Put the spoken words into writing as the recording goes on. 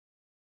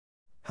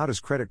How does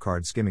credit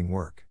card skimming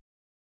work?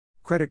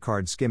 Credit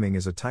card skimming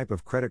is a type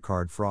of credit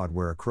card fraud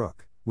where a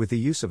crook, with the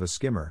use of a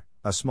skimmer,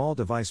 a small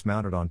device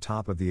mounted on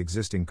top of the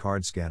existing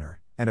card scanner,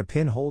 and a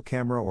pinhole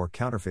camera or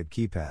counterfeit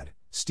keypad,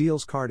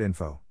 steals card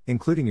info,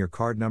 including your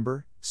card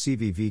number,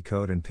 CVV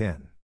code and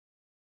PIN.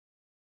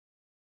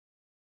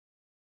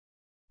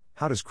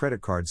 How does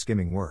credit card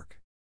skimming work?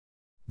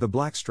 The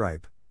black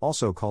stripe,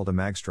 also called a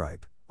mag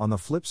stripe, on the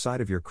flip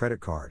side of your credit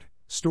card,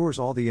 stores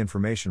all the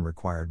information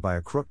required by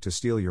a crook to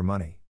steal your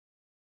money.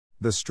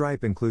 The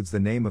stripe includes the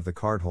name of the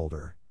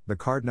cardholder, the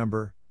card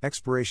number,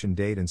 expiration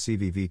date and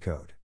CVV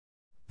code.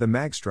 The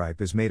mag stripe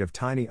is made of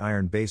tiny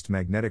iron-based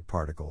magnetic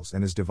particles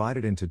and is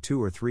divided into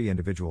 2 or 3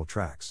 individual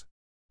tracks.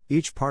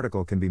 Each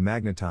particle can be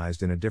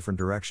magnetized in a different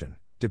direction,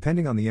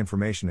 depending on the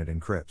information it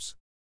encrypts.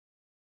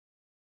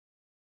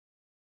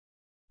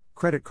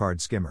 Credit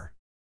card skimmer.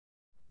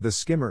 The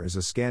skimmer is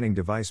a scanning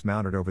device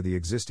mounted over the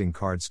existing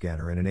card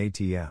scanner in an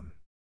ATM.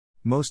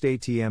 Most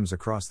ATMs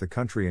across the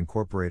country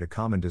incorporate a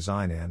common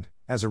design and,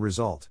 as a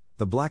result,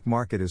 the black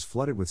market is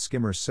flooded with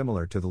skimmers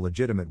similar to the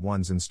legitimate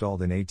ones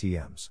installed in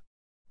ATMs.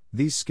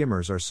 These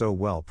skimmers are so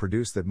well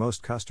produced that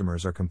most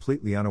customers are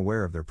completely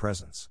unaware of their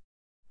presence.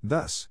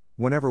 Thus,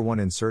 whenever one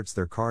inserts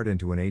their card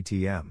into an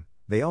ATM,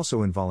 they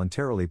also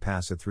involuntarily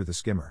pass it through the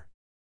skimmer.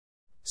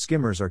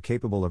 Skimmers are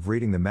capable of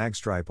reading the mag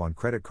stripe on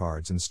credit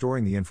cards and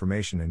storing the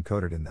information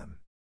encoded in them.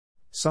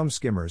 Some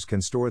skimmers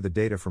can store the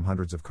data from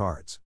hundreds of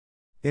cards.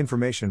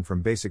 Information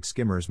from basic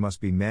skimmers must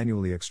be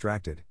manually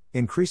extracted,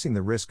 increasing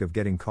the risk of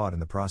getting caught in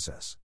the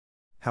process.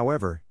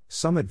 However,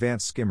 some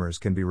advanced skimmers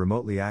can be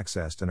remotely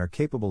accessed and are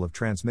capable of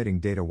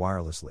transmitting data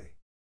wirelessly.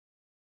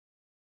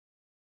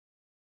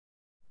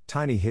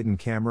 Tiny hidden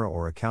camera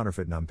or a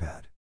counterfeit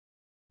numpad.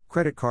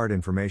 Credit card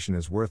information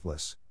is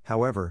worthless,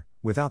 however,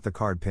 without the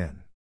card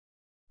PIN.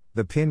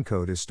 The PIN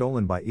code is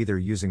stolen by either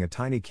using a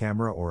tiny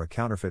camera or a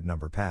counterfeit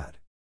number pad.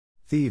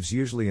 Thieves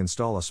usually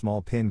install a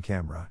small PIN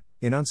camera,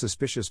 in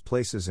unsuspicious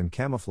places and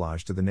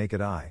camouflage to the naked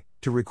eye,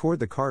 to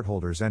record the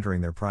cardholders entering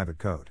their private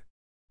code.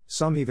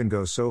 Some even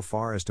go so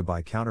far as to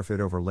buy counterfeit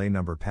overlay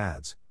number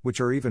pads,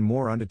 which are even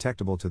more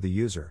undetectable to the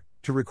user,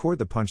 to record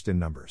the punched-in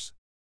numbers.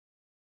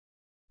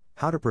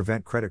 How to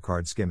prevent credit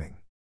card skimming.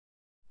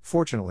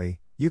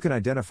 Fortunately, you can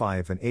identify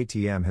if an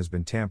ATM has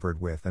been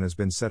tampered with and has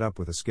been set up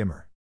with a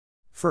skimmer.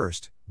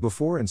 First,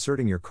 before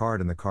inserting your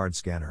card in the card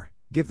scanner,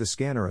 give the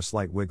scanner a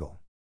slight wiggle.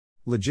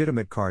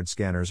 Legitimate card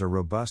scanners are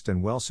robust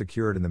and well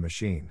secured in the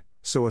machine,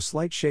 so a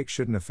slight shake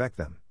shouldn't affect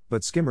them,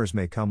 but skimmers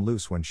may come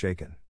loose when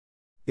shaken.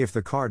 If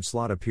the card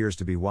slot appears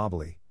to be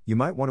wobbly, you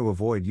might want to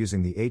avoid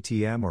using the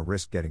ATM or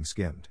risk getting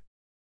skimmed.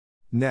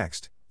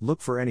 Next, look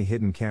for any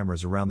hidden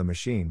cameras around the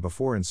machine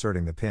before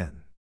inserting the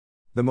PIN.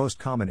 The most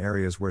common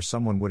areas where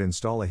someone would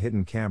install a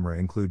hidden camera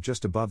include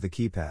just above the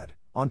keypad,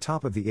 on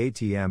top of the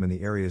ATM and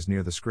the areas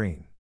near the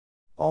screen.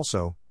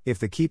 Also, if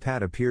the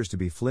keypad appears to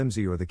be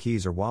flimsy or the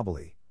keys are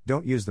wobbly,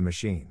 don't use the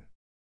machine.